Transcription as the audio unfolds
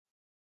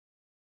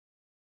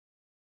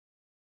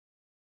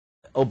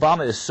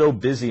Obama is so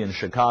busy in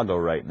Chicago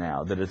right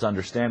now that it's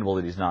understandable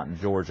that he's not in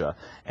Georgia,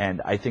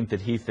 and I think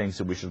that he thinks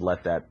that we should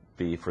let that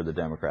be for the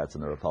Democrats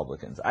and the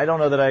Republicans. I don't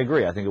know that I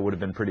agree. I think it would have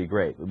been pretty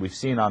great. We've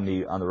seen on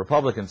the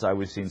Republican side,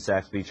 we've seen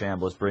Saxby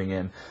Chambliss bring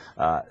in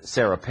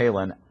Sarah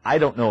Palin. I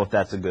don't know if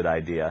that's a good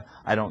idea.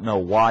 I don't know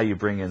why you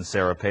bring in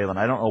Sarah Palin.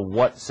 I don't know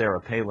what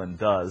Sarah Palin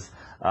does.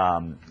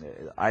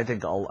 I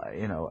think,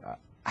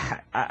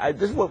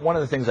 this is one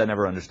of the things I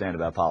never understand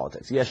about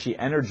politics. Yes, she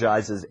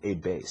energizes a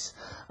base,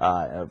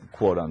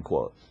 quote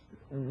unquote.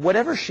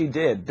 Whatever she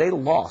did, they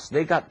lost.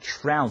 They got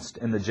trounced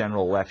in the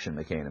general election,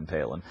 McCain and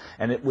Palin.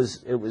 And it was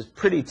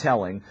pretty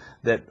telling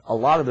that a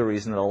lot of the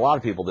reason that a lot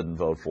of people didn't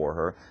vote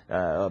for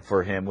her,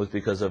 for him, was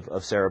because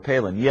of Sarah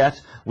Palin.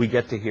 Yet, we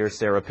get to hear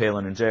Sarah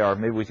Palin and JR.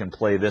 Maybe we can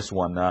play this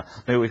one.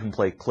 Maybe we can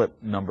play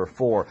clip number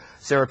 4.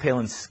 Sarah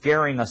Palin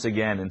scaring us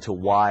again into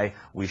why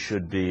we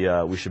should be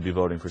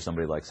voting for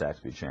somebody like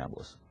Saxby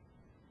Chambliss.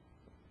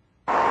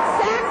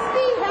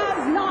 Saxby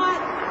has not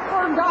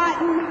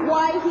forgotten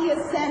why he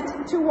is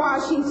sent to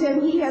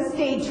Washington. He has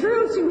stayed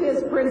true to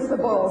his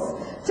principles.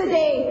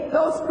 Today,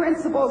 those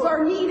principles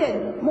are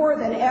needed more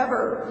than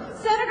ever.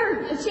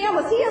 Senator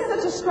Chambliss, he has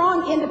such a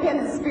strong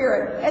independent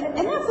spirit, and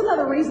that's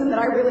another reason that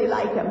I really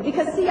like him,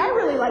 because, see, I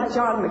really like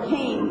John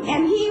McCain,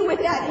 and he, with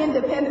that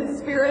independent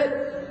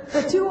spirit,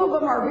 the two of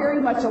them are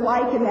very much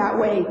alike in that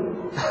way.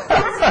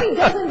 Saxby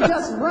doesn't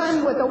just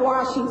run with the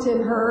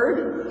Washington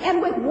herd,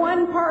 and with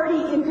one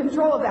party in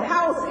control of the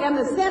House and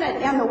the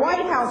Senate and the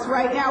White House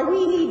right now,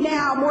 we need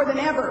now more than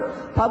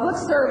ever public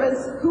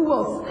servants who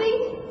will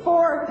think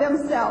for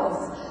themselves.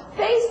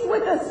 Faced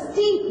with a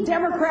steep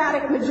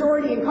Democratic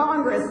majority in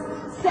Congress,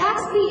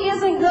 Saxby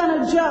isn't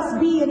going to just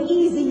be an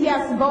easy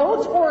yes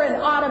vote or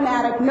an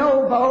automatic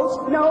no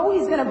vote. No,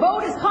 he's going to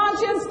vote his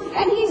conscience,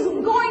 and he's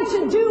going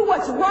to do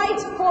what's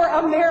right for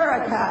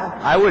America.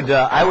 I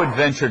would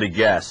venture to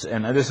guess,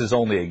 and this is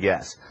only a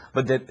guess,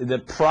 but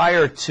that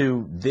prior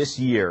to this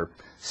year,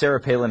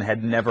 Sarah Palin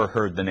had never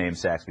heard the name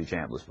Saxby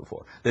Chambliss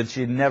before. That she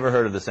had never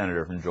heard of the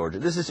senator from Georgia.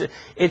 This is it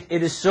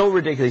is so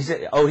ridiculous. He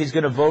said, "Oh, he's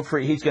going to vote for.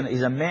 He's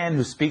a man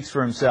who speaks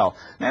for himself.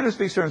 A man who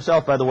speaks for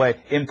himself, by the way,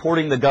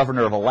 importing the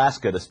governor of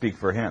Alaska to speak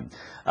for him."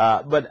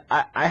 But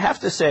I have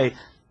to say,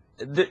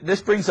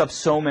 this brings up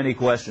so many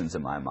questions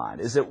in my mind.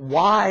 Is that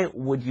why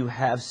would you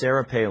have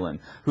Sarah Palin,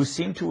 who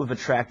seemed to have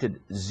attracted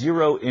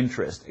zero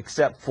interest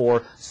except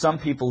for some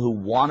people who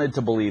wanted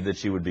to believe that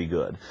she would be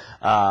good,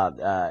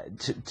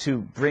 to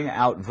bring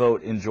out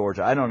vote in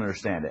Georgia? I don't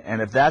understand it.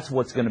 And if that's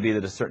what's going to be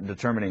the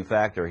determining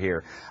factor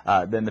here,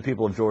 then the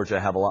people of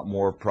Georgia have a lot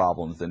more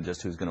problems than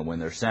just who's going to win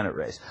their Senate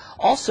race.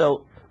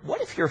 Also,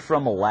 what if you're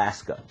from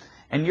Alaska?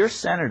 And your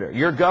senator,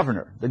 your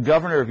governor, the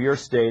governor of your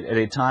state, at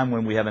a time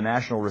when we have a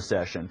national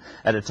recession,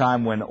 at a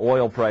time when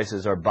oil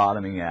prices are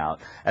bottoming out,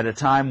 at a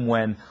time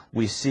when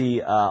we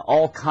see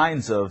all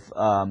kinds of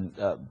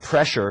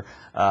pressure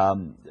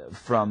from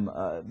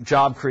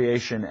job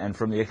creation and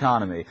from the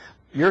economy,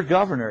 your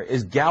governor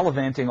is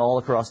gallivanting all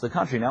across the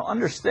country. Now,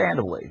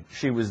 understandably,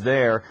 she was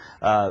there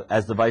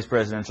as the vice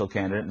presidential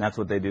candidate, and that's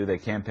what they do. They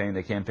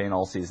campaign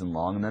all season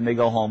long, and then they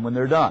go home when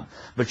they're done.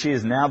 But she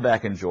is now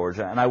back in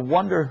Georgia, and I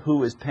wonder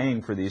who is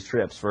paying for these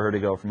trips for her to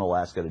go from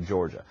Alaska to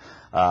Georgia.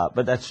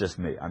 But that's just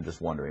me. I'm just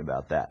wondering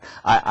about that.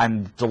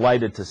 I'm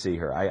delighted to see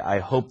her. I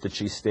hope that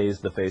she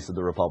stays the face of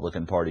the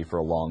Republican Party for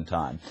a long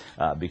time,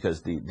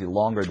 because the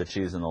longer that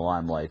she's in the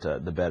limelight, the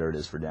better it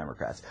is for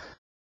Democrats.